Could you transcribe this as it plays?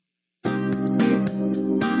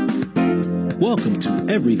Welcome to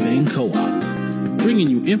Everything Co-op, bringing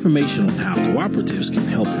you information on how cooperatives can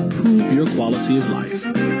help improve your quality of life.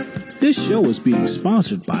 This show is being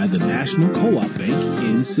sponsored by the National Co-op Bank,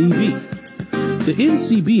 NCB. The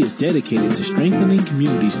NCB is dedicated to strengthening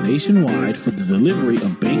communities nationwide for the delivery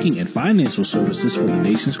of banking and financial services for the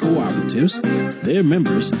nation's cooperatives, their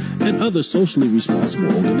members, and other socially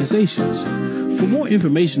responsible organizations. For more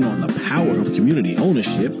information on the power of community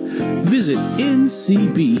ownership, visit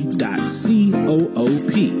ncb.coop.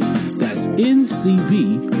 That's ncb.coop.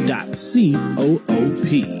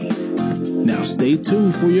 Now stay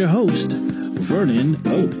tuned for your host, Vernon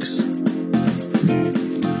Oakes.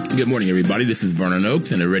 Good morning, everybody. This is Vernon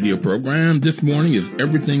Oakes, and the radio program this morning is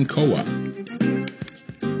Everything Co-op.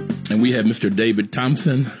 And we have Mr. David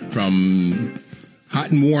Thompson from hot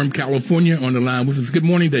and warm California on the line with us. Good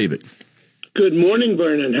morning, David. Good morning,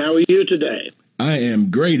 Vernon. How are you today? I am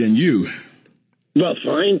great, and you? Well,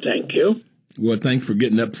 fine, thank you. Well, thanks for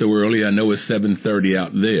getting up so early. I know it's 7:30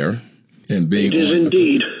 out there. And being it is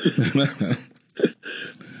indeed.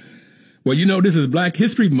 Well, you know, this is Black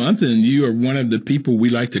History Month, and you are one of the people we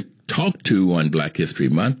like to talk to on Black History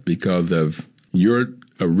Month because of your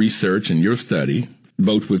research and your study,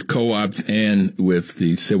 both with co-ops and with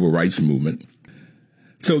the civil rights movement.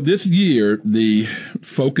 So this year, the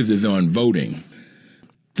focus is on voting.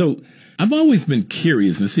 So I've always been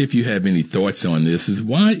curious and see if you have any thoughts on this, is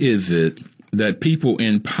why is it that people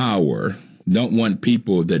in power don't want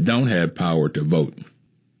people that don't have power to vote?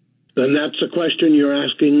 And that's a question you're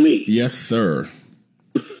asking me. Yes, sir.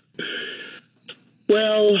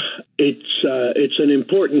 Well, it's an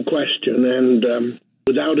important question, and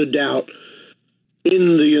without a doubt,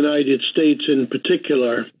 in the United States in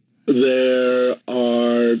particular, there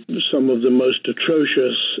are some of the most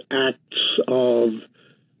atrocious acts of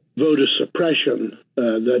voter suppression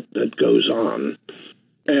that goes on.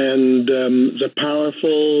 And the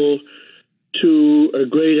powerful, to a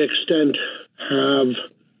great extent, have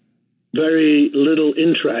very little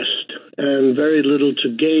interest and very little to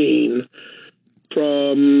gain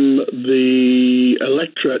from the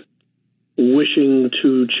electorate wishing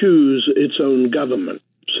to choose its own government.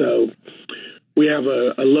 So we have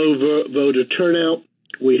a low voter turnout.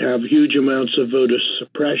 We have huge amounts of voter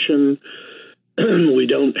suppression. We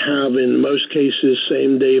don't have, in most cases,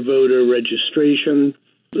 same-day voter registration.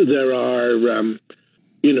 There are,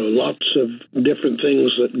 lots of different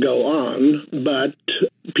things that go on, but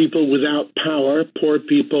people without power, poor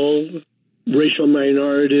people, racial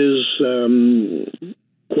minorities,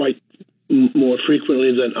 quite more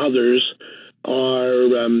frequently than others,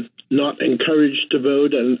 are not encouraged to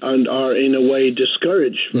vote and are in a way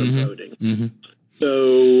discouraged from voting. Mm-hmm.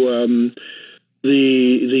 So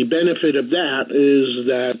the benefit of that is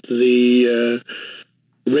that the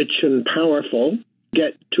rich and powerful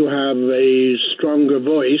get to have a stronger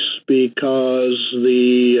voice because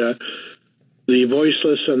the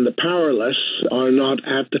voiceless and the powerless are not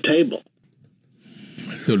at the table.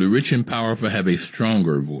 So the rich and powerful have a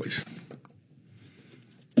stronger voice.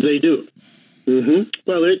 They do. Mm-hmm.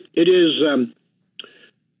 Well, it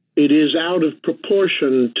is out of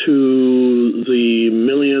proportion to the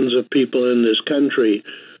millions of people in this country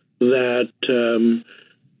that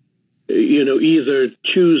either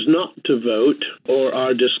choose not to vote or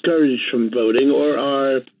are discouraged from voting or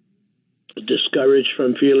are discouraged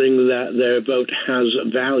from feeling that their vote has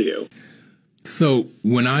value. So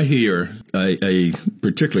when I hear a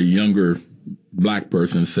particularly younger black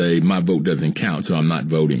person say, my vote doesn't count, so I'm not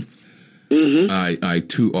voting, I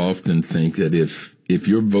too often think that if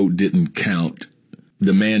your vote didn't count,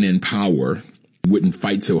 the man in power wouldn't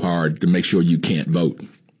fight so hard to make sure you can't vote.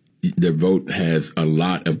 The vote has a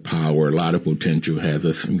lot of power, a lot of potential,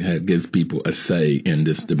 gives people a say in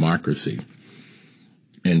this democracy.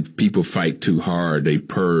 And people fight too hard. They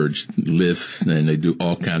purge lists and they do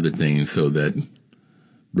all kinds of things so that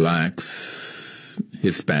blacks,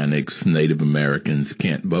 Hispanics, Native Americans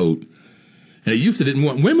can't vote. And they used to didn't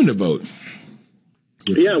want women to vote.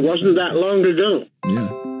 Yeah, it wasn't that long ago. Yeah.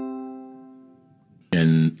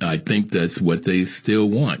 And I think that's what they still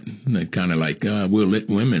want. They're kind of like, we'll let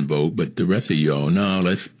women vote, but the rest of y'all, no,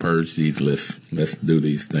 let's purge these lists. Let's do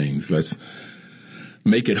these things. Let's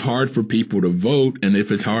make it hard for people to vote. And if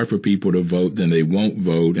it's hard for people to vote, then they won't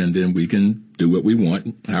vote. And then we can do what we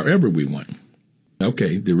want, however we want.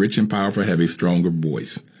 Okay, the rich and powerful have a stronger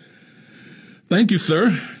voice. Thank you,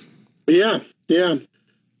 sir. Yeah.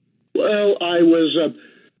 Well, I was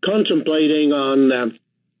contemplating on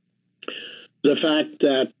the fact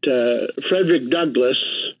that Frederick Douglass,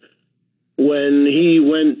 when he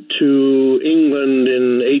went to England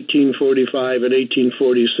in 1845 and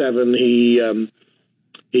 1847,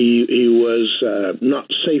 he was not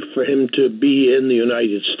safe for him to be in the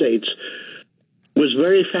United States, was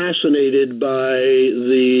very fascinated by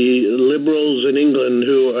the liberals in England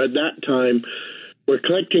who at that time were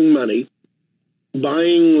collecting money,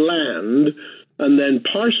 buying land, and then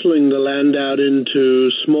parceling the land out into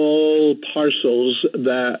small parcels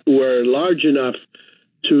that were large enough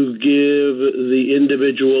to give the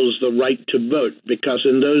individuals the right to vote, because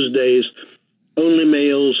in those days, only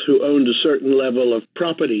males who owned a certain level of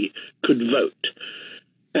property could vote.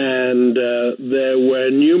 And there were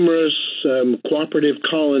numerous cooperative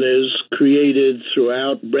colonies created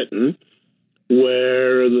throughout Britain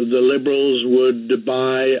where the liberals would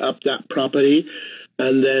buy up that property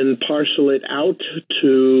and then parcel it out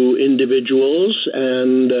to individuals.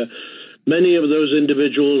 And many of those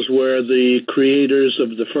individuals were the creators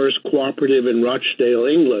of the first cooperative in Rochdale,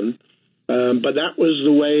 England. But that was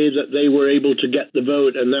the way that they were able to get the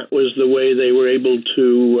vote, and that was the way they were able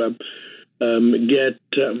to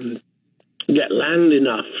get land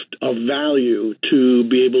enough of value to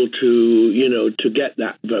be able to, to get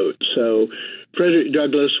that vote. So Frederick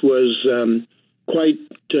Douglass was quite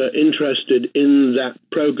interested in that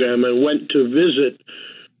program and went to visit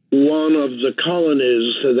one of the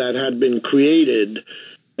colonies that had been created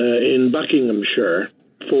in Buckinghamshire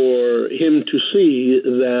for him to see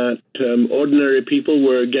that ordinary people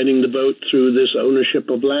were getting the vote through this ownership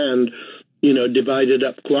of land, divided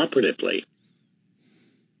up cooperatively.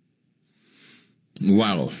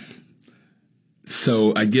 Wow.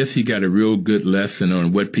 So I guess he got a real good lesson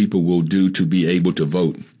on what people will do to be able to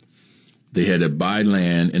vote. They had to buy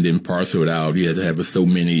land and then parcel it out. You had to have so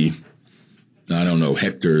many,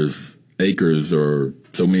 hectares, acres, or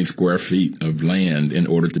so many square feet of land in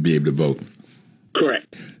order to be able to vote.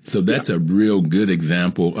 Correct. So that's a real good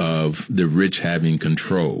example of the rich having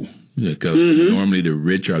control, because normally the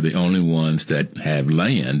rich are the only ones that have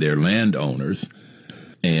land. They're landowners.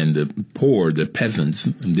 And the poor, the peasants,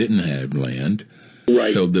 didn't have land.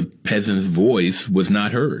 Right. So the peasant's voice was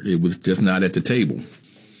not heard. It was just not at the table.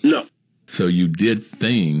 No. So you did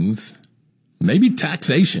things, maybe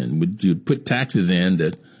taxation. Would you put taxes in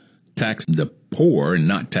that tax the poor and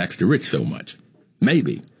not tax the rich so much?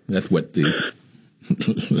 Maybe. That's what these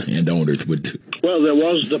landowners would do. Well, there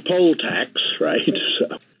was the poll tax, right?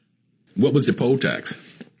 So what was the poll tax?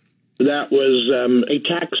 That was a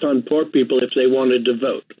tax on poor people if they wanted to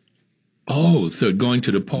vote. Oh, so going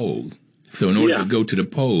to the polls. So in order to go to the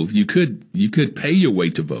polls, you could pay your way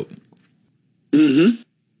to vote. Mm-hmm.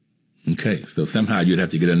 Okay, so somehow you'd have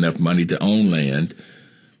to get enough money to own land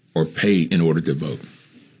or pay in order to vote.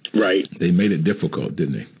 Right. They made it difficult,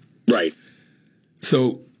 didn't they? Right.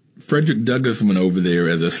 So Frederick Douglass went over there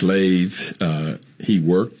as a slave. He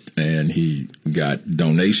worked and he got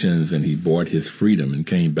donations and he bought his freedom and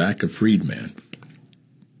came back a freedman.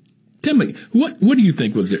 Tell me, what do you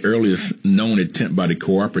think was the earliest known attempt by the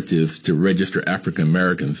cooperatives to register African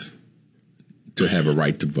Americans to have a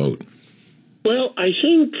right to vote? Well, I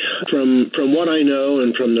think from what I know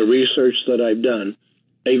and from the research that I've done,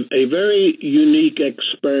 a very unique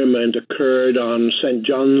experiment occurred on St.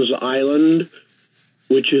 John's Island,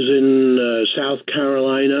 which is in South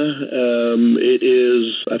Carolina. It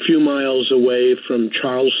is a few miles away from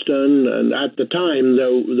Charleston, and at the time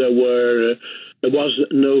there was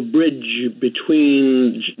no bridge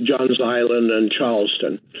between John's Island and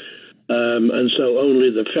Charleston, and so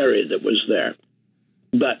only the ferry that was there.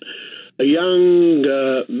 But a young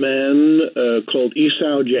man called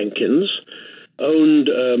Esau Jenkins owned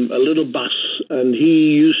a little bus, and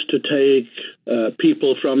he used to take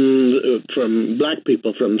people from black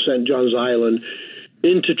people from St. John's Island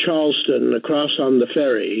into Charleston across on the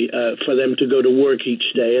ferry for them to go to work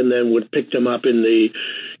each day, and then would pick them up in the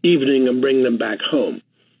evening and bring them back home.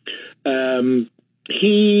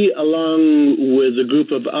 He, along with a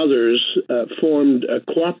group of others, formed a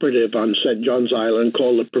cooperative on St. John's Island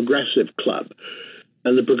called the Progressive Club.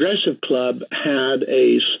 And the Progressive Club had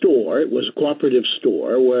a store. It was a cooperative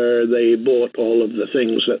store where they bought all of the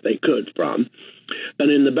things that they could from.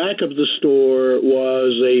 And in the back of the store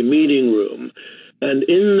was a meeting room. And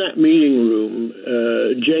in that meeting room,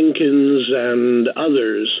 Jenkins and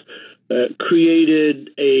others created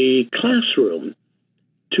a classroom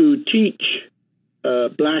to teach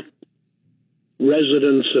black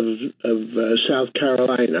residents of South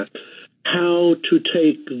Carolina how to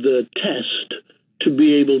take the test to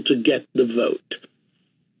be able to get the vote.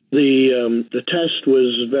 The test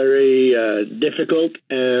was very difficult,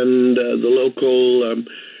 and the local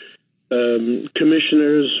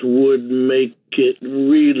commissioners would make it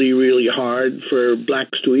really, really hard for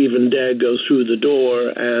blacks to even dare go through the door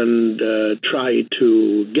and try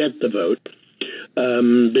to get the vote.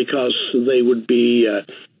 because they would be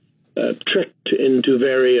tricked into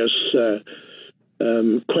various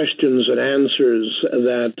questions and answers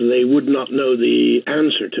that they would not know the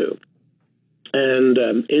answer to. And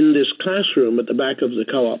in this classroom at the back of the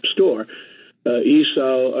co-op store,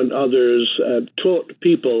 Esau and others taught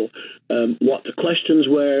people what the questions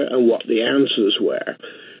were and what the answers were.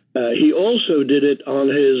 He also did it on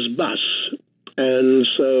his bus. And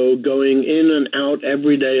so going in and out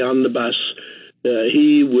every day on the bus,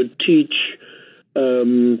 he would teach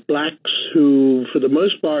blacks who, for the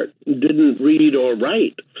most part, didn't read or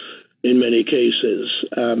write in many cases,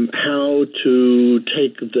 how to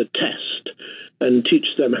take the test and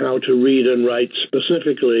teach them how to read and write,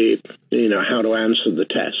 specifically, how to answer the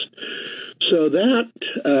test. So that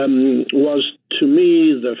was, to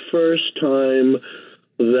me, the first time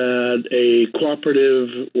that a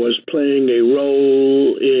cooperative was playing a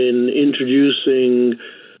role in introducing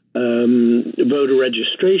voter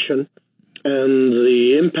registration and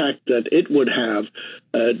the impact that it would have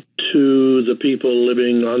to the people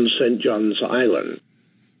living on St. John's Island.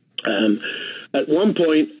 At one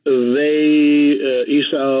point,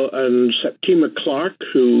 Esau and Septima Clark,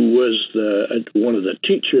 who was one of the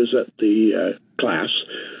teachers at the class,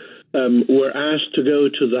 were asked to go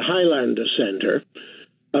to the Highlander Center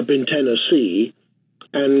up in Tennessee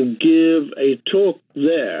and give a talk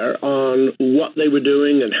there on what they were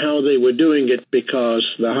doing and how they were doing it,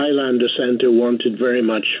 because the Highlander Center wanted very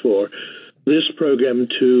much for this program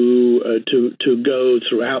to go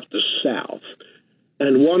throughout the South.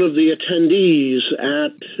 And one of the attendees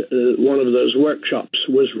at one of those workshops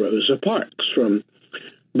was Rosa Parks from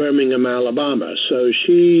Birmingham, Alabama. So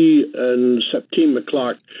she and Septima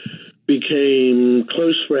Clark became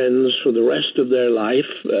close friends for the rest of their life.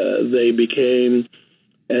 They became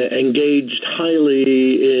engaged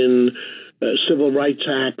highly in civil rights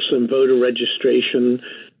acts and voter registration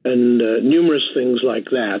and numerous things like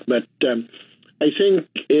that. But I think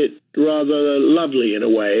it rather lovely in a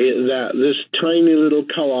way that this tiny little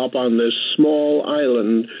co-op on this small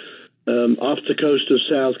island off the coast of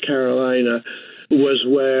South Carolina was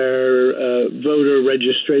where voter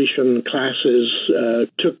registration classes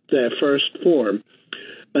took their first form,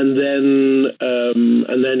 and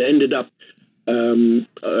then ended up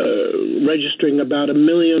registering about 1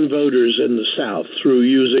 million voters in the South through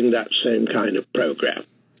using that same kind of program.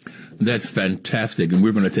 That's fantastic, and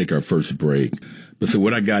we're going to take our first break. But so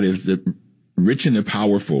what I got is the rich and the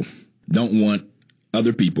powerful don't want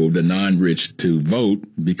other people, the non-rich, to vote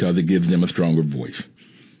because it gives them a stronger voice.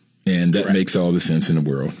 And that makes all the sense in the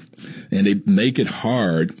world. And they make it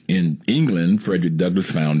hard. In England, Frederick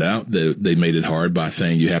Douglass found out that they made it hard by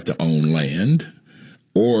saying you have to own land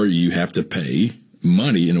or you have to pay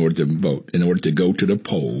money in order to vote. In order to go to the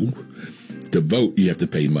poll, to vote, you have to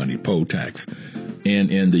pay money, poll tax.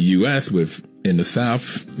 And in the U.S., in the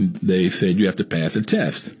South, they said you have to pass a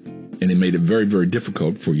test. And it made it very, very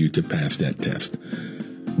difficult for you to pass that test.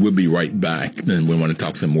 We'll be right back. And we want to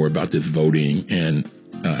talk some more about this voting and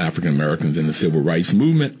African Americans in the civil rights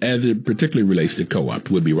movement as it particularly relates to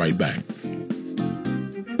co-op. We'll be right back.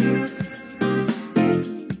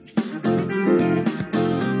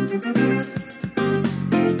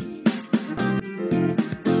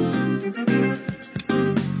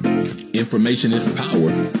 Information is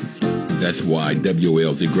power. That's why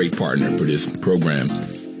WOL is a great partner for this program.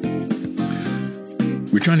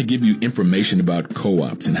 We're trying to give you information about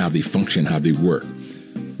co-ops and how they function, how they work,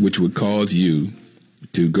 which would cause you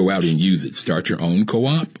to go out and use it. Start your own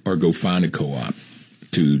co-op or go find a co-op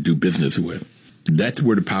to do business with. That's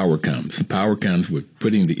where the power comes. The power comes with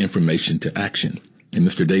putting the information to action. And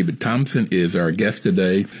Mr. David Thompson is our guest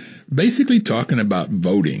today, basically talking about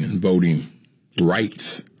voting and voting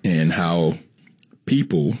rights and how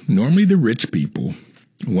people, normally the rich people,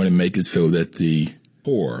 want to make it so that the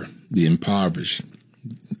poor, the impoverished,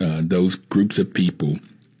 those groups of people,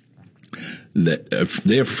 that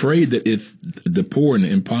they're afraid that if the poor and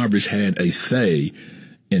the impoverished had a say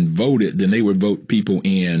and voted, then they would vote people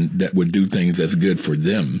in that would do things that's good for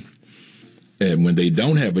them. And when they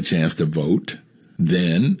don't have a chance to vote,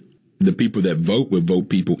 then the people that vote would vote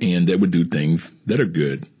people in that would do things that are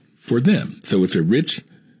good for them. So if the rich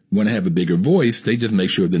want to have a bigger voice, they just make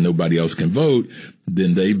sure that nobody else can vote,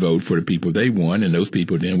 then they vote for the people they want, and those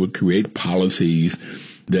people then would create policies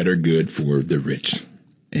that are good for the rich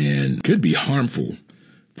and could be harmful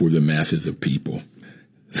for the masses of people.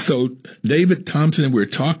 So, David Thompson, we're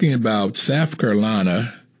talking about South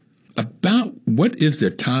Carolina. About what is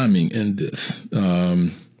the timing in this?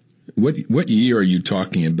 What year are you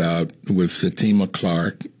talking about with Septima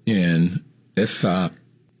Clark and Esau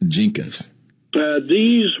Jenkins?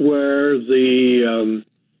 These were the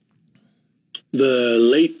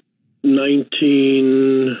late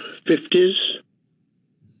 1950s.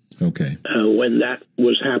 Okay. When that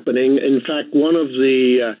was happening. In fact, one of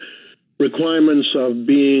the requirements of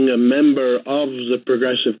being a member of the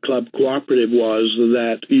Progressive Club Cooperative was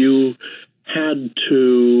that you had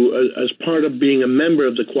to, as part of being a member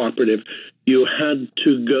of the cooperative, you had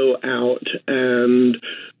to go out and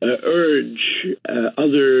urge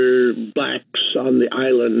other blacks on the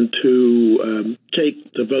island to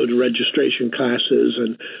take the voter registration classes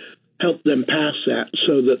and help them pass that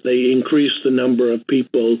so that they increase the number of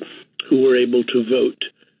people who were able to vote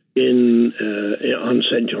on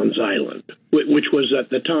St. John's Island, which was at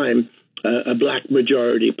the time a black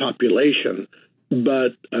majority population,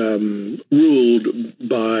 but ruled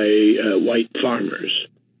by white farmers.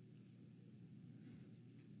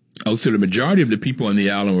 Oh, so the majority of the people on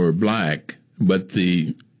the island were black, but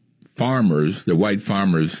the farmers, the white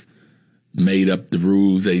farmers, made up the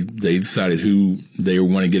rules. They decided who they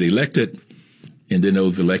want to get elected, and then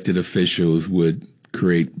those elected officials would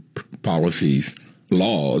create policies,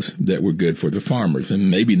 laws that were good for the farmers and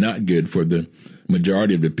maybe not good for the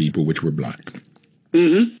majority of the people, which were black.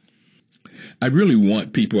 Mm-hmm. I really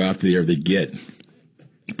want people out there to get,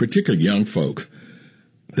 particularly young folks,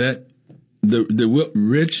 that the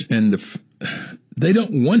rich and they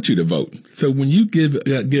don't want you to vote. So when you give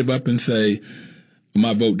up and say,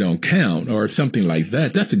 my vote don't count or something like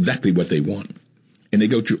that, that's exactly what they want. And they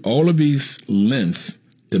go through all of these lengths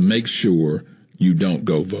to make sure you don't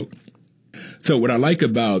go vote. So what I like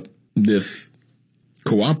about this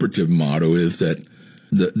cooperative model is that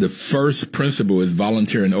the first principle is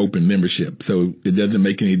voluntary and open membership. So it doesn't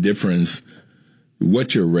make any difference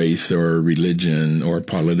what your race or religion or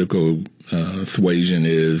political suasion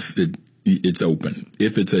is. It's open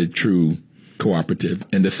if it's a true cooperative.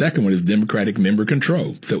 And the second one is democratic member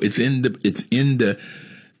control. So it's in the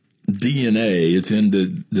DNA, it's in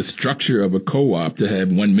the structure of a co-op to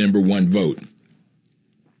have one member, one vote.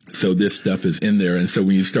 So this stuff is in there. And so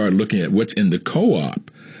when you start looking at what's in the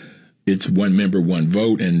co-op, it's one member, one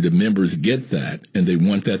vote, and the members get that, and they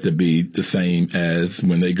want that to be the same as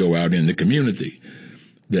when they go out in the community.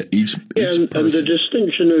 That each person. And the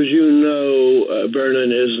distinction, as you know,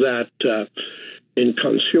 Vernon, is that in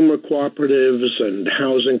consumer cooperatives and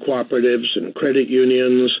housing cooperatives and credit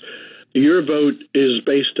unions, your vote is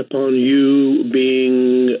based upon you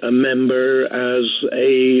being a member as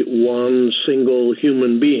one single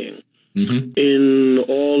human being. Mm-hmm. In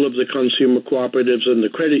all of the consumer cooperatives and the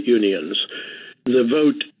credit unions, the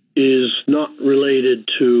vote is not related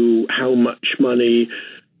to how much money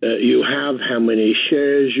you have, how many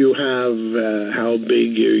shares you have, how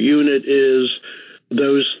big your unit is,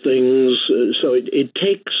 those things. So it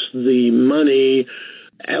takes the money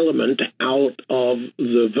element out of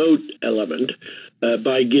the vote element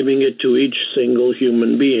by giving it to each single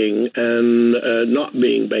human being and not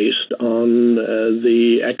being based on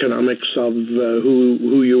the economics of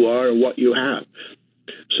who you are and what you have.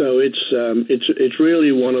 So it's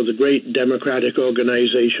really one of the great democratic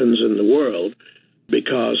organizations in the world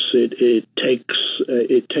because it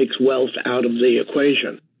takes wealth out of the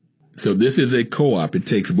equation. So this is a co-op. It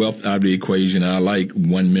takes wealth out of the equation. I like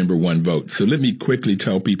one member, one vote. So let me quickly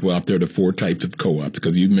tell people out there the four types of co-ops,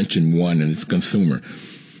 because you mentioned one and it's consumer.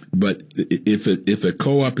 But if a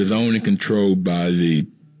co-op is owned and controlled by the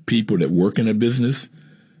people that work in a business,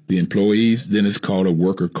 the employees, then it's called a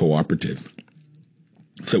worker cooperative.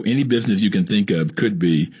 So any business you can think of could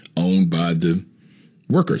be owned by the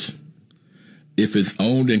workers. If it's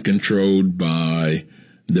owned and controlled by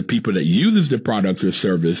the people that uses the product or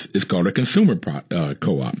service, is called a consumer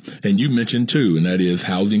co-op. And you mentioned two, and that is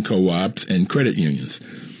housing co-ops and credit unions.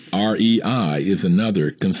 REI is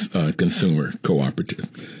another consumer cooperative.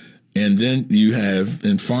 And then you have,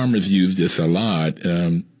 and farmers use this a lot,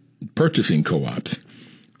 purchasing co-ops.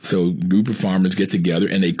 So a group of farmers get together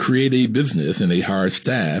and they create a business and they hire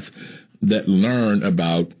staff that learn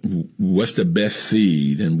about what's the best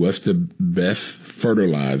seed and what's the best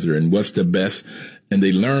fertilizer and what's the best. And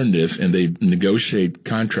they learn this and they negotiate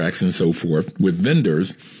contracts and so forth with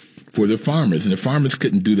vendors for the farmers. And the farmers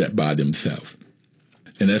couldn't do that by themselves.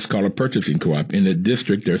 And that's called a purchasing co-op. In the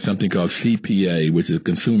district, there's something called CPA, which is a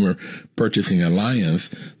Consumer Purchasing Alliance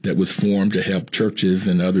that was formed to help churches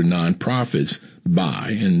and other nonprofits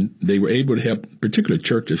buy. And they were able to help particular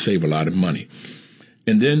churches save a lot of money.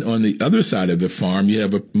 And then on the other side of the farm, you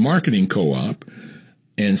have a marketing co-op,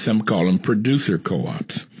 and some call them producer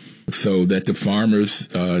co-ops. So that the farmers,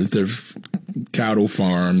 the cattle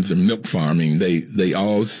farms and milk farming, they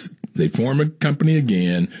all They form a company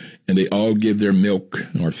again, and they all give their milk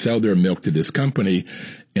or sell their milk to this company,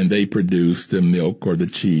 and they produce the milk or the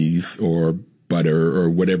cheese or butter or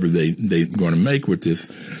whatever they're going to make with this,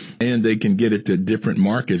 and they can get it to different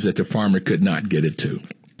markets that the farmer could not get it to.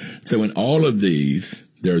 So in all of these,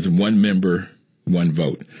 there's one member, one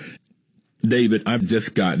vote. David, I've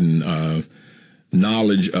just gotten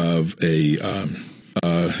knowledge of a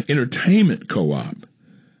entertainment co-op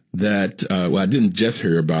that, I didn't just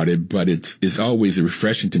hear about it, but it's always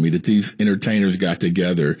refreshing to me that these entertainers got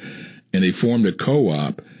together and they formed a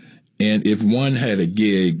co-op. And if one had a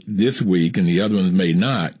gig this week and the other one may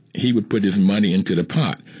not, he would put his money into the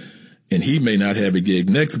pot. And he may not have a gig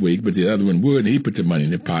next week, but the other one would, and he put the money in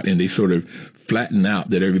the pot, and they sort of flatten out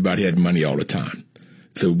that everybody had money all the time.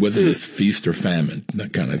 So it wasn't this feast or famine,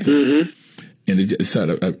 that kind of thing. Mm-hmm. And it's sort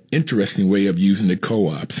of an interesting way of using the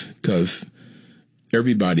co-ops, because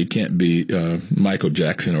everybody can't be Michael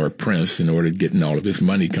Jackson or Prince in order to get all of his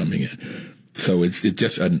money coming in. So it's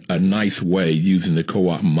just a nice way using the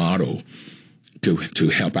co-op model to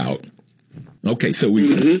help out. Okay, so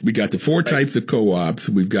we got the four types of co-ops.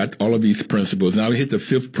 We've got all of these principles. Now we hit the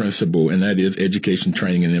fifth principle, and that is education,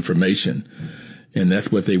 training, and information. And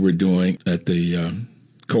that's what they were doing at the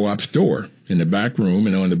co-op store in the back room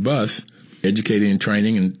and on the bus, educating and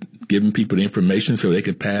training and giving people the information so they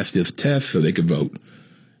could pass this test so they could vote.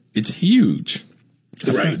 It's huge.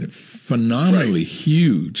 I find it phenomenally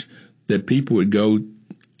huge that people would go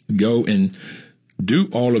and do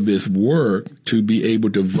all of this work to be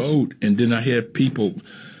able to vote. And then I have people,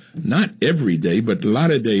 not every day, but a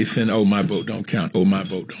lot of days saying, oh, my vote don't count. Oh, my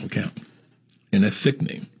vote don't count. And that's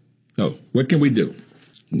sickening. So what can we do?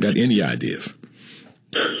 Got any ideas?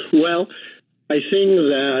 Well, I think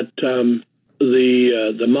that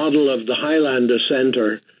the model of the Highlander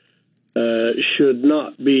Center should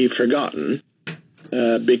not be forgotten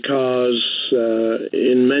because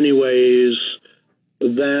in many ways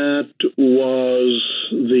that was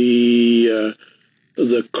the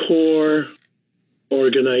core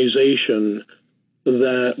organization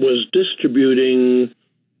that was distributing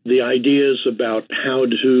the ideas about how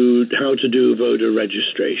to do voter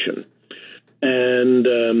registration.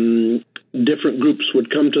 And different groups would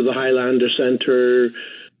come to the Highlander Center,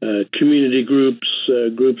 community groups,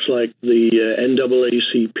 groups like the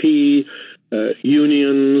NAACP,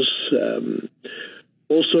 unions,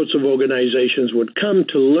 all sorts of organizations would come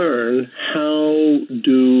to learn how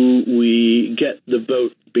do we get the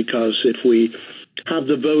vote, because if we have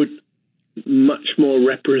the vote much more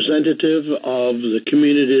representative of the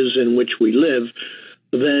communities in which we live,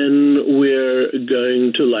 then we're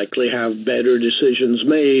going to likely have better decisions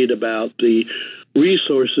made about the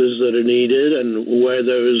resources that are needed and where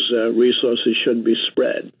those resources should be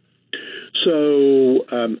spread. So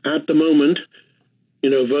at the moment,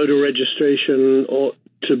 voter registration ought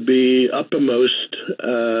to be uppermost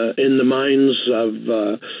in the minds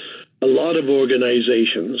of a lot of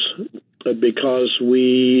organizations, because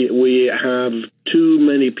we have too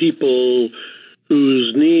many people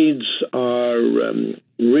whose needs are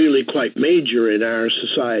really quite major in our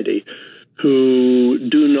society, who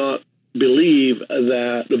do not believe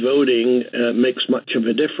that voting makes much of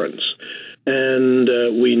a difference. And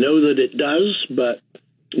we know that it does, but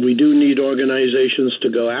we do need organizations to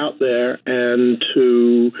go out there and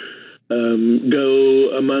to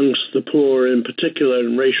go amongst the poor in particular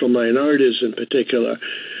and racial minorities in particular,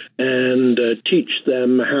 and teach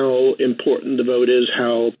them how important the vote is,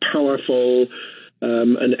 how powerful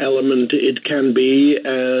an element it can be,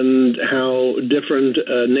 and how different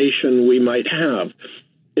a nation we might have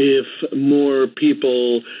if more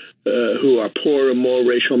people who are poor and more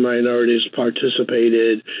racial minorities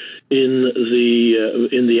participated in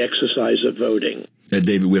the exercise of voting.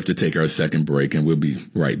 David, we have to take our second break, and we'll be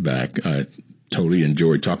right back. I totally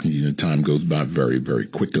enjoyed talking to you. The time goes by very, very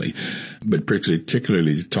quickly, but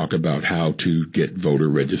particularly to talk about how to get voter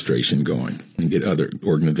registration going and get other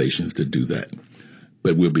organizations to do that.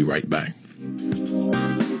 But we'll be right back.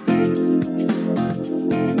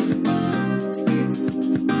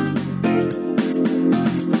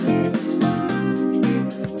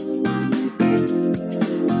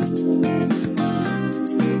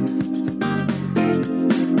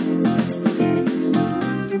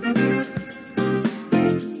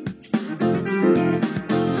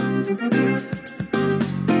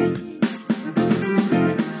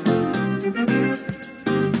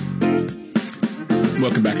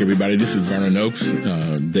 Welcome back, everybody. This is Vernon Oakes.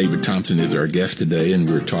 David Thompson is our guest today, and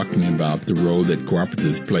we're talking about the role that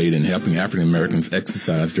cooperatives played in helping African Americans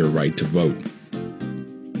exercise their right to vote.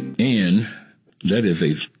 And that is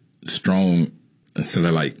a strong, sort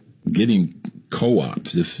of like getting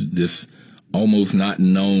co-ops, this almost not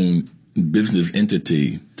known business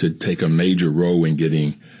entity, to take a major role in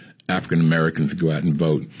getting African Americans to go out and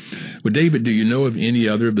vote. Well, David, do you know of any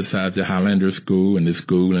other besides the Highlander School and the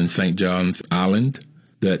school in St. John's Island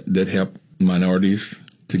that help minorities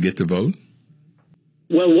to get to vote?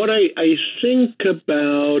 Well, what I think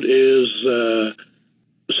about is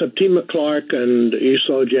Septima Clark and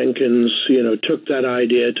Esau Jenkins, took that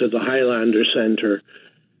idea to the Highlander Center.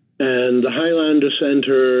 And the Highlander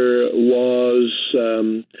Center was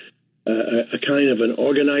a kind of an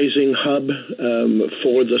organizing hub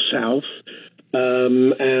for the South,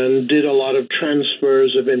 and did a lot of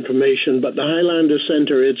transfers of information. But the Highlander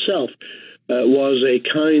Center itself was a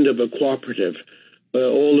kind of a cooperative.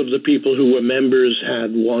 All of the people who were members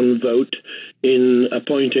had one vote in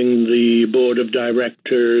appointing the board of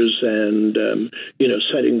directors and,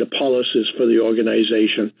 setting the policies for the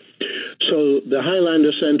organization. So the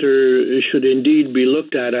Highlander Center should indeed be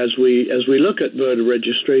looked at as we look at voter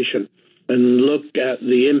registration and look at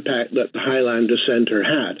the impact that the Highlander Center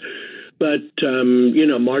had. But,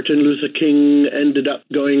 Martin Luther King ended up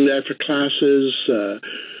going there for classes,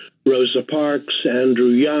 Rosa Parks,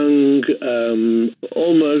 Andrew Young,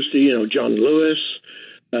 almost, John Lewis,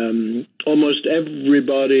 almost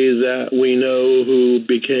everybody that we know who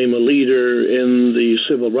became a leader in the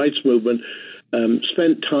civil rights movement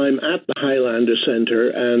spent time at the Highlander Center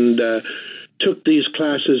and took these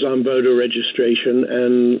classes on voter registration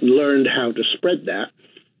and learned how to spread that.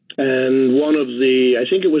 And one of I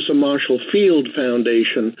think it was the Marshall Field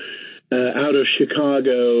Foundation out of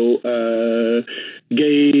Chicago,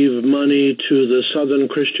 gave money to the Southern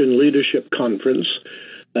Christian Leadership Conference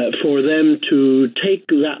for them to take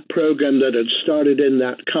that program that had started in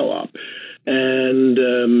that co-op and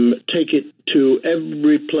take it to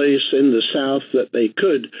every place in the South that they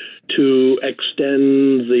could to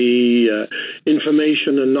extend the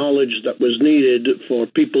information and knowledge that was needed for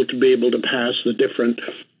people to be able to pass the different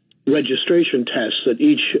registration tests that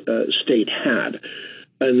each state had.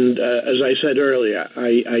 And as I said earlier,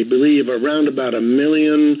 I believe around about 1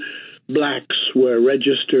 million blacks were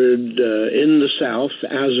registered in the South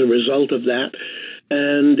as a result of that.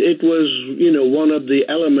 And it was, one of the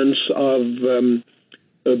elements of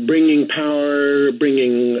bringing power,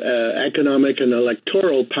 bringing economic and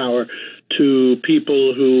electoral power to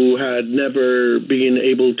people who had never been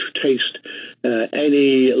able to taste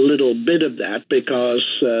any little bit of that, because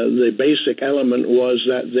the basic element was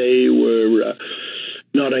that they were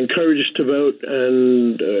not encouraged to vote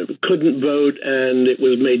and couldn't vote, and it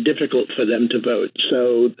was made difficult for them to vote.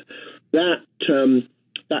 So that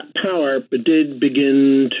power did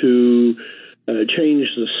begin to change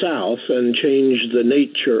the South and change the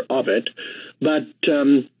nature of it. But,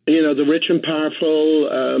 the rich and powerful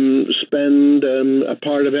spend a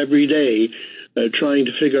part of every day trying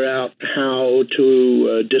to figure out how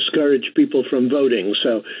to discourage people from voting.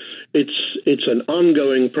 So it's an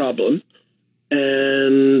ongoing problem.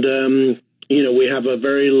 And, we have a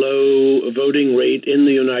very low voting rate in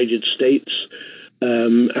the United States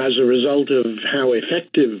as a result of how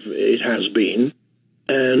effective it has been.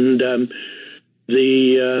 And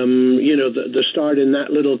the start in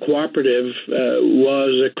that little cooperative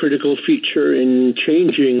was a critical feature in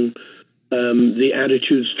changing the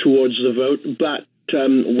attitudes towards the vote. But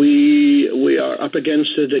we are up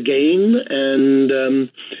against it again, and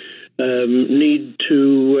need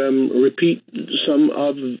to repeat some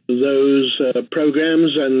of those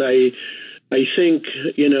programs. And I think,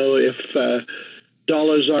 if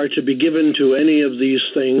dollars are to be given to any of these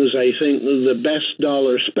things, I think the best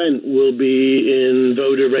dollar spent will be in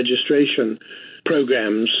voter registration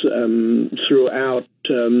programs throughout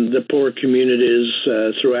the poor communities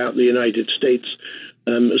throughout the United States,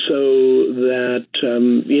 so that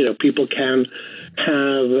people can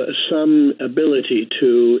have some ability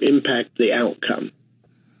to impact the outcome.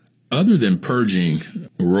 Other than purging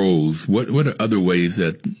rolls, what are other ways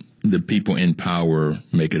that the people in power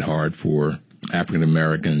make it hard for African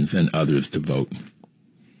Americans and others to vote?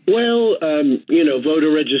 Well,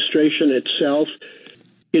 voter registration itself,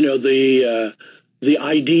 the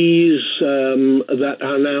IDs that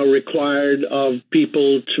are now required of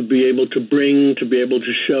people to be able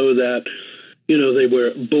to show that, they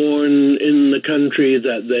were born in the country,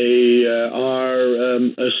 that they are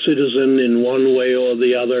a citizen in one way or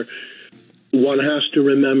the other. One has to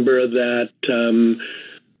remember that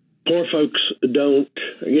poor folks don't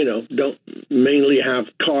mainly have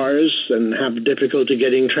cars and have difficulty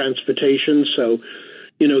getting transportation. So,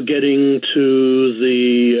 getting to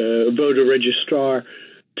the voter registrar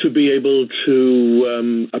to be able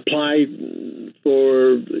to apply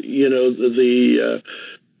for,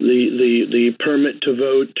 the permit to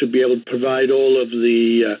vote, to be able to provide all of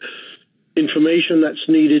the information that's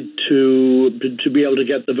needed to be able to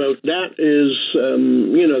get the vote. That is,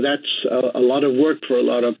 that's a lot of work for a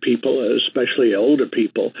lot of people, especially older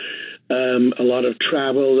people. A lot of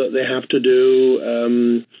travel that they have to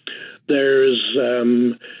do.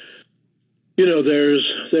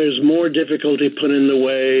 There's more difficulty put in the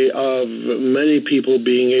way of many people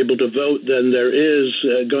being able to vote than there is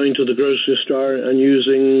going to the grocery store and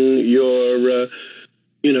using your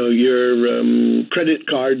credit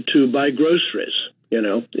card to buy groceries.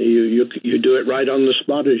 You do it right on the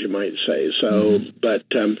spot, as you might say. So, but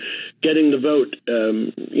getting the vote,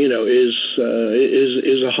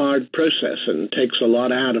 is a hard process and takes a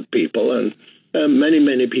lot out of people, and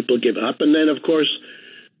many people give up. And then, of course,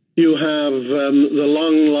 you have the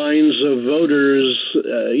long lines of voters,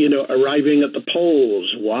 arriving at the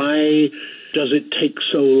polls. Why does it take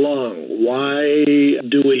so long? Why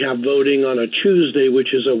do we have voting on a Tuesday,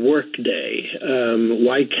 which is a work day?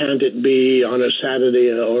 Why can't it be on a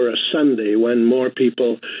Saturday or a Sunday when more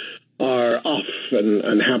people are off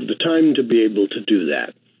and have the time to be able to do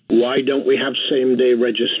that? Why don't we have same-day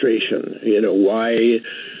registration? Why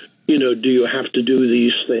do you have to do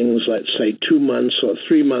these things, let's say, 2 months or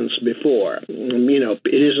 3 months before?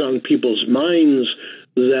 It is on people's minds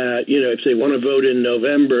that, if they want to vote in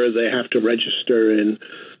November, they have to register in,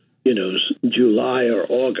 July or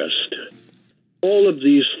August. All of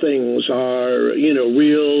these things are, a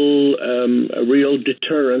real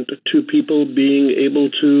deterrent to people being able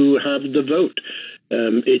to have the vote.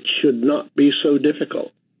 It should not be so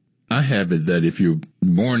difficult. I have it that if you're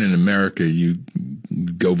born in America, you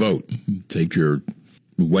go vote. Take your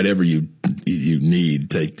whatever you need.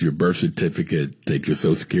 Take your birth certificate. Take your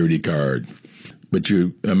Social Security card. But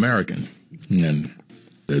you're American, and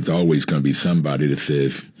there's always going to be somebody that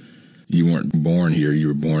says you weren't born here. You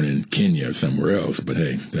were born in Kenya or somewhere else. But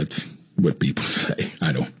hey, that's what people say.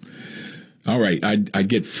 I don't. All right, I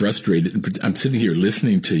get frustrated. I'm sitting here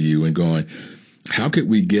listening to you and going, how could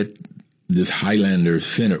we get this Highlander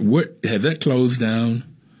Center? What has that closed down?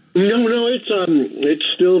 No, it's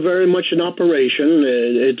still very much in operation.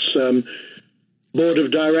 It's board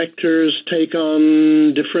of directors take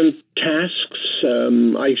on different tasks.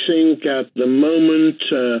 I think at the moment,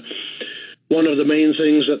 one of the main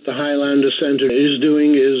things that the Highlander Center is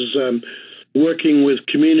doing is working with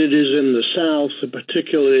communities in the South,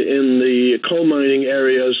 particularly in the coal mining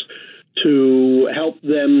areas, to help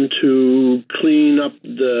them to clean up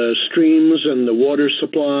the streams and the water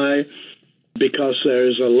supply, because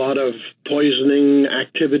there's a lot of poisoning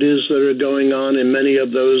activities that are going on in many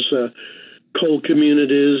of those coal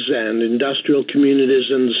communities and industrial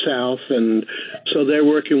communities in the South. And so they're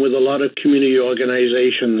working with a lot of community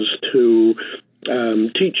organizations to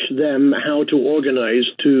teach them how to organize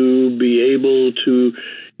to be able to,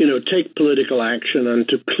 take political action and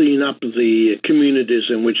to clean up the communities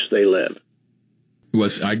in which they live. Well,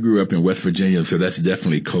 I grew up in West Virginia, so that's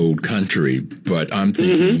definitely cold country. But I'm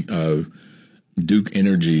thinking of Duke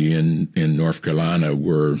Energy in North Carolina,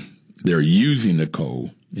 where they're using the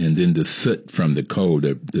coal, and then the soot from the coal,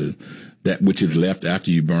 that which is left after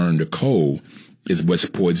you burn the coal, is what's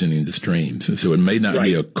poisoning the streams. So it may not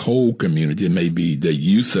be a coal community; it may be the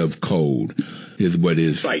use of coal is what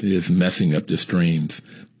is messing up the streams.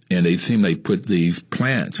 And they seem they put these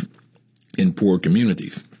plants in poor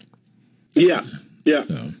communities. Yeah.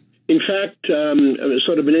 So. In fact,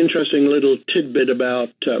 sort of an interesting little tidbit about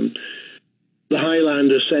the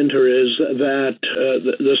Highlander Center is that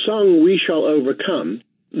the song "We Shall Overcome,"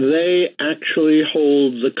 they actually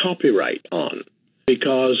hold the copyright on,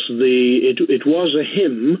 because it was a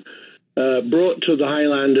hymn brought to the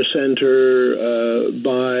Highlander Center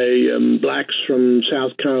by blacks from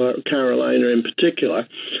South Carolina in particular.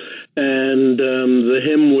 And the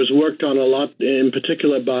hymn was worked on a lot, in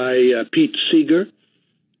particular by Pete Seeger,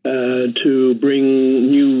 to bring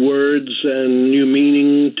new words and new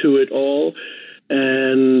meaning to it all.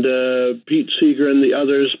 And Pete Seeger and the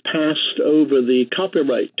others passed over the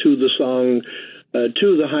copyright to the song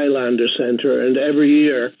to the Highlander Center. And every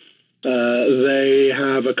year they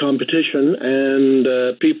have a competition,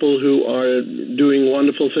 and people who are doing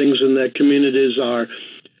wonderful things in their communities are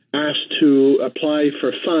asked to apply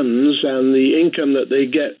for funds, and the income that they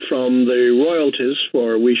get from the royalties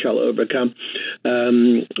for "We Shall Overcome"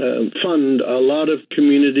 fund a lot of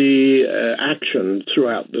community action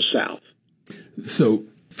throughout the South. So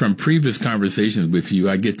from previous conversations with you,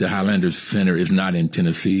 I get the Highlander Center is not in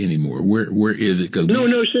Tennessee anymore. Where is it? No,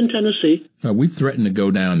 it's in Tennessee. We threatened to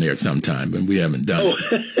go down there sometime, but we haven't done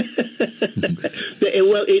it.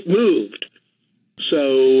 Well, it moved.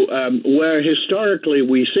 So where historically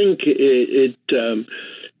we think it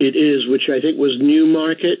is, which I think was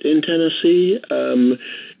Newmarket in Tennessee,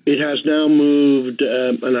 it has now moved,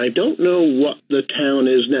 and I don't know what the town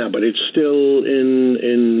is now, but it's still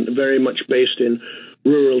in very much based in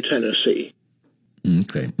rural Tennessee.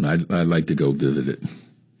 Okay, I'd like to go visit it.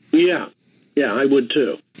 Yeah, I would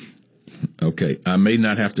too. Okay, I may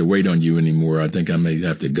not have to wait on you anymore. I think I may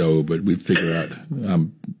have to go, but we figure out.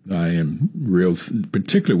 I am real,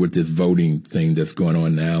 particularly with this voting thing that's going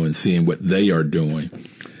on now, and seeing what they are doing,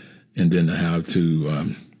 and then how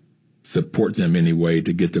to support them anyway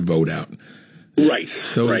to get the vote out. Right.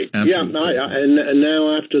 So right. Yeah. And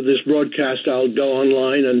now after this broadcast, I'll go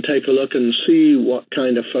online and take a look and see what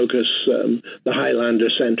kind of focus the Highlander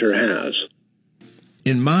Center has.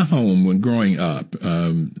 In my home, when growing up,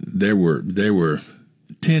 there were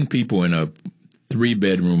 10 people in a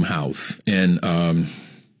 3-bedroom house, and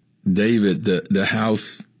David, the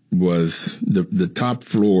house was the top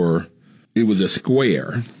floor. It was a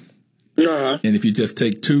square, and if you just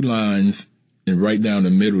take 2 lines and right down the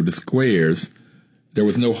middle of the squares, there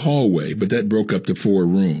was no hallway, but that broke up to 4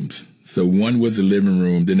 rooms. So one was the living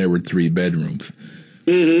room, then there were 3 bedrooms.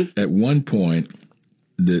 Mm-hmm. At one point,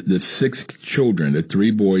 the 6 children, the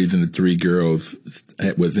 3 boys and the 3 girls,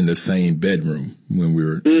 was in the same bedroom when we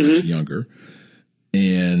were much younger.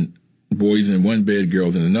 And boys in one bed,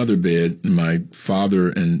 girls in another bed. My father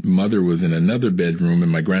and mother was in another bedroom,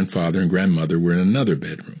 and my grandfather and grandmother were in another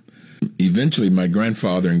bedroom. Eventually, my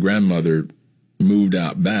grandfather and grandmother moved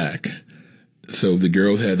out back. So the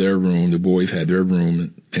girls had their room, the boys had their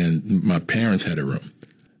room, and my parents had a room.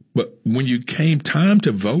 But when you came time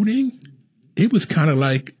to voting, it was kind of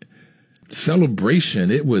like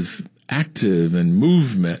celebration. It was active and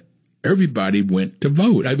movement. Everybody went to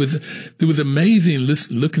vote. It was amazing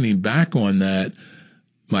looking back on that.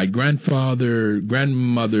 My grandfather,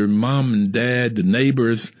 grandmother, mom and dad, the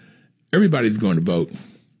neighbors, everybody's going to vote.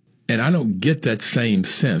 And I don't get that same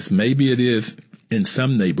sense. Maybe it is in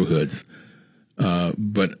some neighborhoods.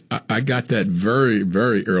 But I got that very,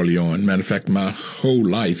 very early on. Matter of fact, my whole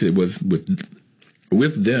life, it was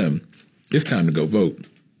with them. It's time to go vote.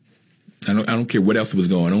 I don't care what else was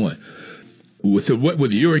going on. So what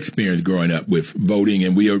was your experience growing up with voting?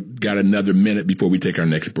 And we got another minute before we take our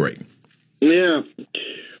next break. Yeah.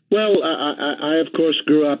 Well, I of course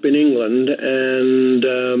grew up in England,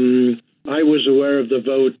 and I was aware of the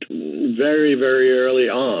vote very, very early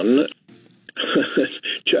on.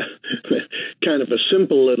 Kind of a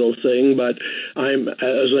simple little thing, but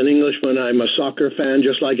as an Englishman, I'm a soccer fan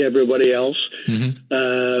just like everybody else.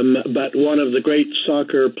 Mm-hmm. But one of the great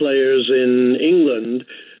soccer players in England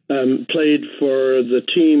played for the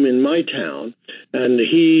team in my town, and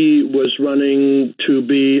he was running to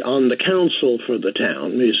be on the council for the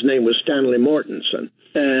town. His name was Stanley Mortensen.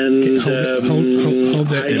 And hold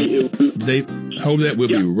that. Hold that. We'll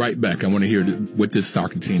be right back. I want to hear what this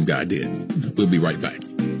soccer team guy did. We'll be right back.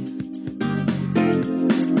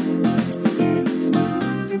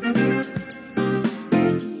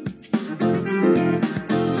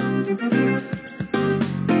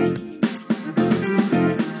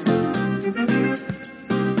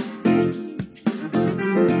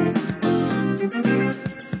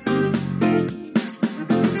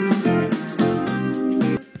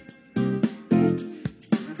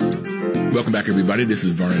 Welcome back, everybody. This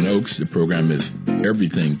is Vernon Oakes. The program is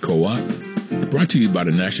Everything Co-op, brought to you by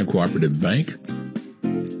the National Cooperative Bank,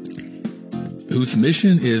 whose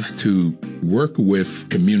mission is to work with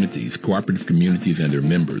communities, cooperative communities and their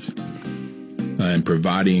members, and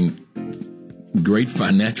providing great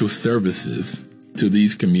financial services to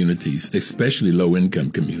these communities, especially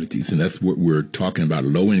low-income communities. And that's what we're talking about,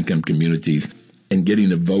 low-income communities, and getting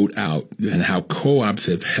the vote out, and how co-ops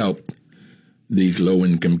have helped these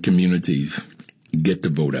low-income communities get the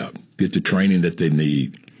vote out, get the training that they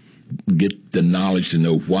need, get the knowledge to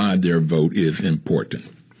know why their vote is important.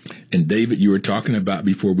 And David, you were talking about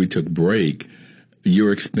before we took break,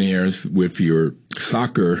 your experience with your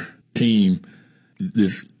soccer team.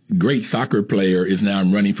 This great soccer player is now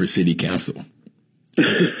running for city council.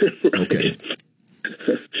 Right. Okay.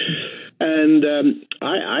 And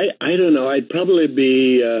I don't know, I'd probably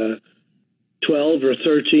be 12 or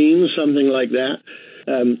 13, something like that.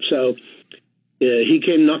 So he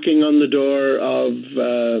came knocking on the door of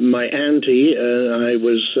my auntie. I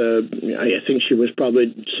think she was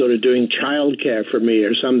probably sort of doing childcare for me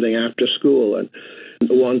or something after school, and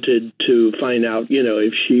wanted to find out,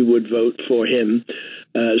 if she would vote for him.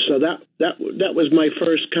 So that was my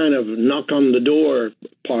first kind of knock on the door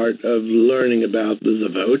part of learning about the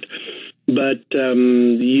vote. But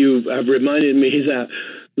you have reminded me that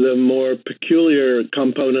The more peculiar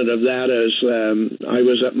component of that is I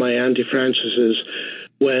was at my Auntie Frances's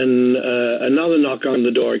when another knock on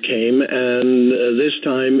the door came, and this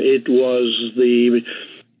time it was the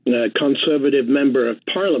Conservative member of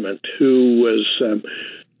Parliament who was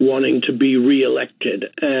wanting to be re-elected,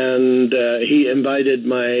 and he invited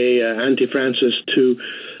my Auntie Frances to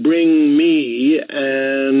bring me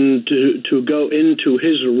and to go into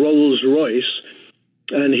his Rolls Royce,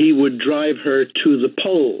 and he would drive her to the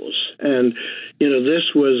polls. And,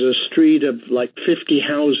 this was a street of like 50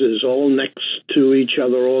 houses all next to each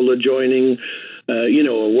other, all adjoining,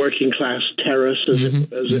 a working class terrace as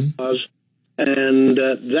it was. And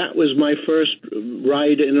that was my first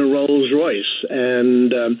ride in a Rolls Royce.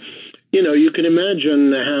 And, you can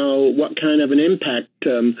imagine what kind of an impact,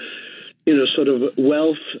 sort of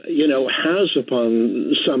wealth, has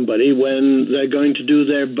upon somebody when they're going to do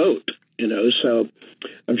their vote, So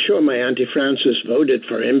I'm sure my Auntie Frances voted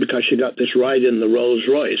for him because she got this ride in the Rolls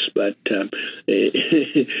Royce, but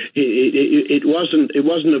it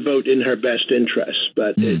wasn't a vote in her best interest.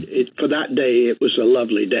 But for that day, it was a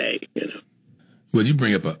lovely day, Well, you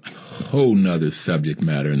bring up a whole nother subject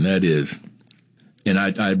matter, and that is, and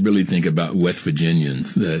I really think about West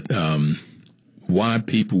Virginians, that why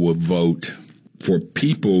people will vote for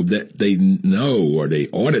people that they know or they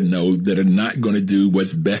ought to know that are not going to do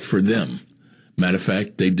what's best for them. Matter of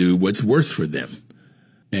fact, they do what's worse for them.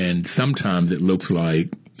 And sometimes it looks like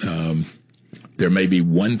there may be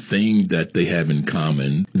one thing that they have in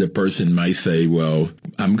common. The person might say, well,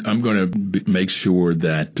 I'm going to make sure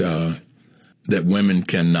that that women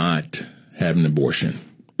cannot have an abortion.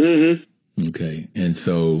 Mm-hmm. Okay. And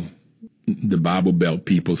so the Bible Belt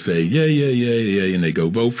people say, yeah, and they go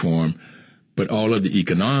vote for him. But all of the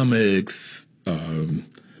economics,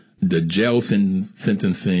 the jail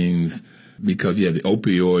sentencings, because you have the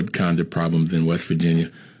opioid kinds of problems in West Virginia,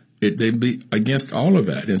 they'd be against all of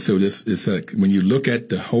that. And so it's like when you look at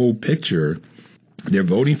the whole picture, they're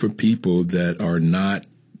voting for people that are not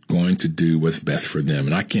going to do what's best for them.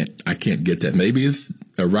 And I can't get that. Maybe it's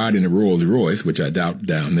a ride in a Rolls Royce, which I doubt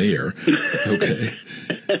down there. Okay.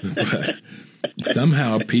 But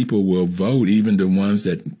somehow people will vote, even the ones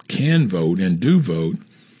that can vote and do vote,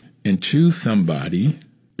 and choose somebody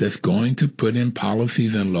that's going to put in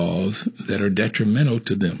policies and laws that are detrimental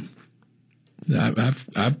to them.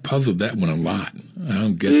 I've puzzled that one a lot. I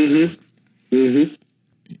don't get that one. Mm-hmm.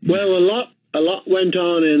 Well, a lot went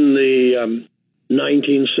on in the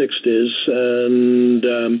 1960s, and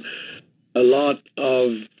a lot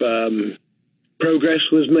of progress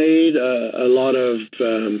was made. A lot of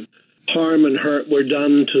harm and hurt were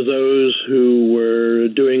done to those who were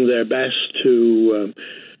doing their best to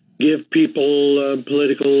give people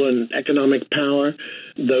political and economic power.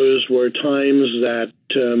 Those were times that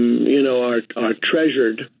are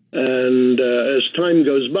treasured, and as time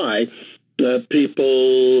goes by,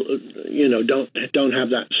 people don't have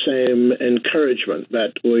that same encouragement.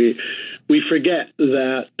 But we forget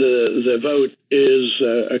that the vote is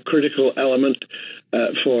a critical element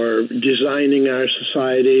for designing our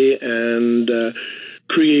society and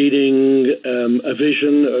creating a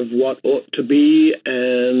vision of what ought to be.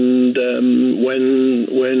 And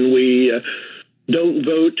when we don't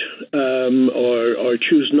vote or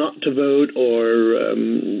choose not to vote or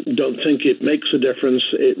don't think it makes a difference,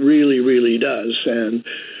 it really, really does. And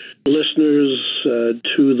listeners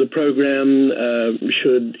to the program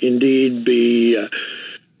should indeed be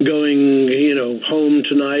going, home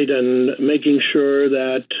tonight and making sure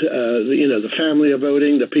that, the family are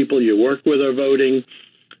voting, the people you work with are voting,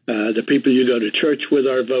 the people you go to church with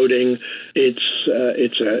are voting. It's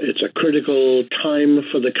a critical time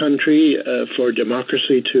for the country, for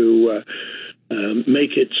democracy to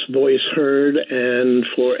make its voice heard and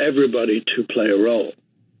for everybody to play a role.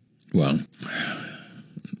 Well,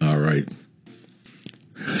 all right.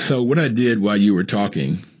 So what I did while you were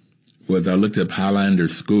talking was I looked up Highlander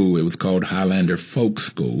School. It was called Highlander Folk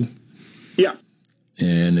School. Yeah.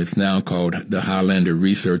 And it's now called the Highlander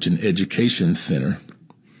Research and Education Center.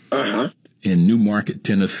 Uh-huh. In Newmarket,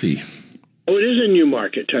 Tennessee. Oh, it is in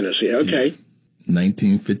Newmarket, Tennessee. Okay. Yeah.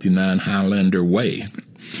 1959 Highlander Way.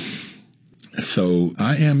 So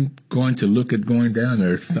I am going to look at going down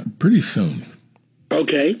there pretty soon.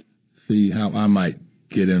 Okay. See how I might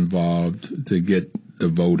get involved to get the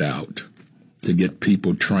vote out, to get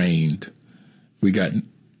people trained. We got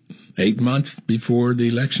 8 months before the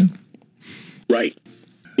election. Right.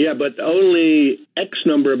 Yeah, but only X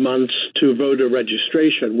number of months to voter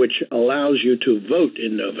registration, which allows you to vote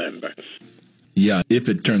in November. Yeah, if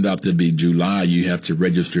it turns out to be July, you have to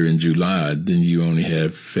register in July. Then you only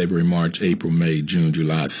have February, March, April, May, June,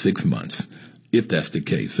 July, 6 months. if that's the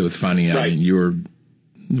case. So it's finding out Right. in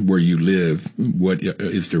where you live, what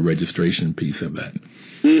is the registration piece of that.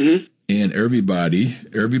 Mm-hmm. And everybody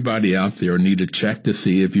out there need to check to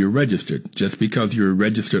see if you're registered. Just because you were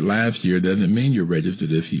registered last year doesn't mean you're registered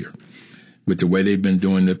this year, with the way they've been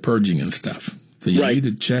doing the purging and stuff. So you Right. need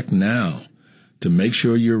to check now to make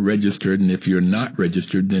sure you're registered. And if you're not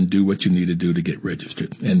registered, then do what you need to do to get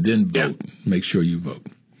registered. And then vote. Yeah. Make sure you vote.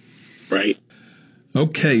 Right.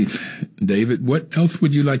 Okay, David, what else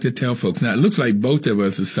would you like to tell folks? Now, it looks like both of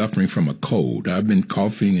us are suffering from a cold. I've been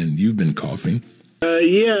coughing and you've been coughing.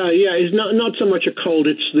 Yeah. It's not so much a cold.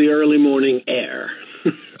 It's the early morning air.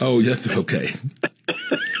 Oh, that's okay.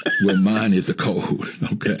 Well, mine is a cold.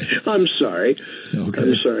 Okay. I'm sorry. Okay.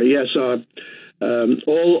 I'm sorry. Yes. All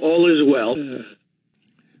is well.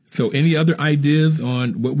 So, any other ideas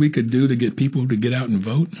on what we could do to get people to get out and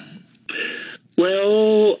vote?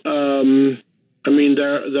 Well, I mean,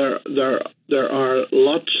 there are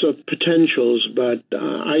lots of potentials, but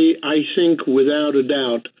I think without a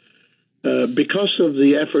doubt, because of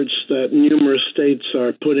the efforts that numerous states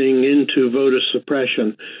are putting into voter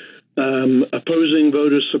suppression, opposing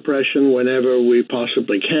voter suppression whenever we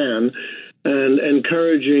possibly can, and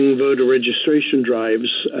encouraging voter registration drives,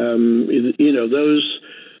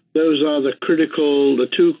 those are the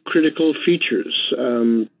two critical features.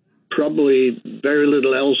 Probably very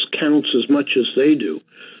little else counts as much as they do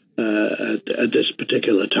at this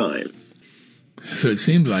particular time. So it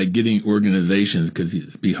seems like getting organizations, because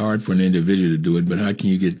it'd be hard for an individual to do it, but how can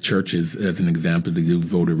you get churches, as an example, to do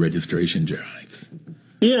voter registration drives?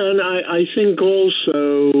 Yeah, and I think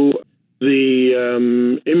also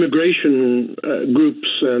the immigration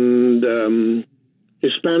groups and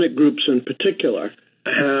Hispanic groups in particular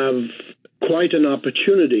have quite an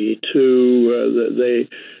opportunity to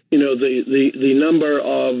the number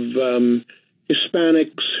of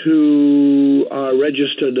Hispanics who are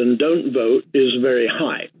registered and don't vote is very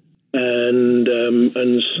high, and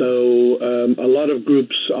so a lot of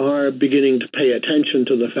groups are beginning to pay attention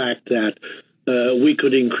to the fact that we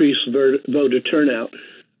could increase voter turnout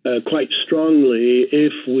quite strongly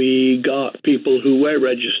if we got people who were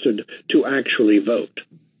registered to actually vote.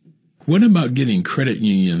 What about getting credit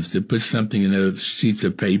unions to put something in those sheets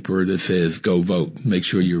of paper that says, go vote, make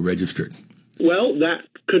sure you're registered? Well, that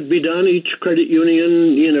could be done. Each credit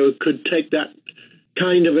union, could take that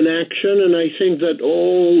kind of an action. And I think that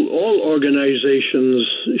all organizations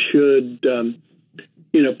should,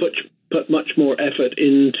 put much more effort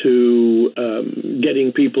into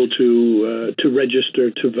getting people to register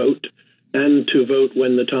to vote and to vote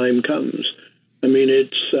when the time comes. I mean,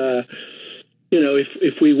 it's...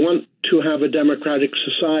 if we want to have a democratic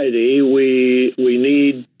society, we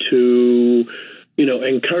need to,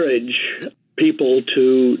 encourage people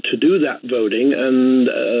to do that voting, and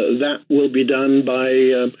that will be done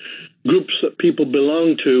by groups that people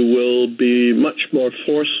belong to will be much more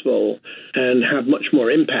forceful and have much more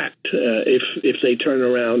impact if they turn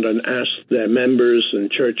around and ask their members and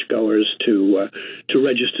churchgoers to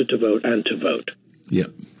register to vote and to vote. Yep.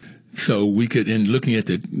 So we could, in looking at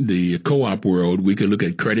the co-op world, we could look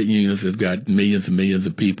at credit unions that have got millions and millions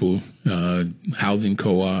of people, housing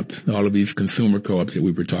co-ops, all of these consumer co-ops that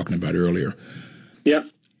we were talking about earlier. Yeah.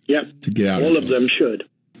 To get out. All of them should.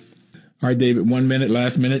 All right, David, 1 minute,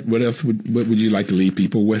 last minute. What would you like to leave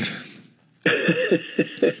people with?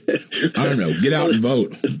 I don't know. Get out and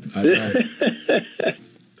vote.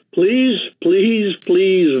 Please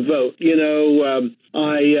vote. In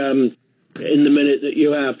the minute that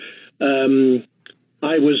you have,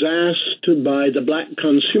 I was asked by the Black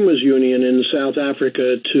Consumers Union in South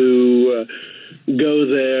Africa to go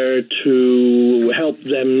there to help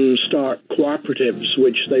them start cooperatives,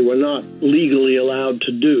 which they were not legally allowed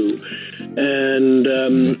to do. And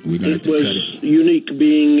it was unique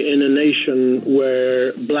being in a nation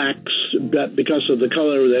where blacks, because of the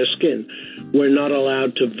color of their skin, were not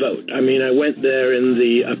allowed to vote. I mean, I went there in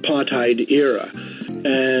the apartheid era.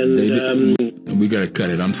 And David, we got to cut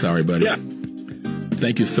it. I'm sorry, buddy. Yeah.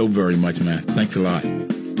 Thank you so very much, man. Thanks a lot.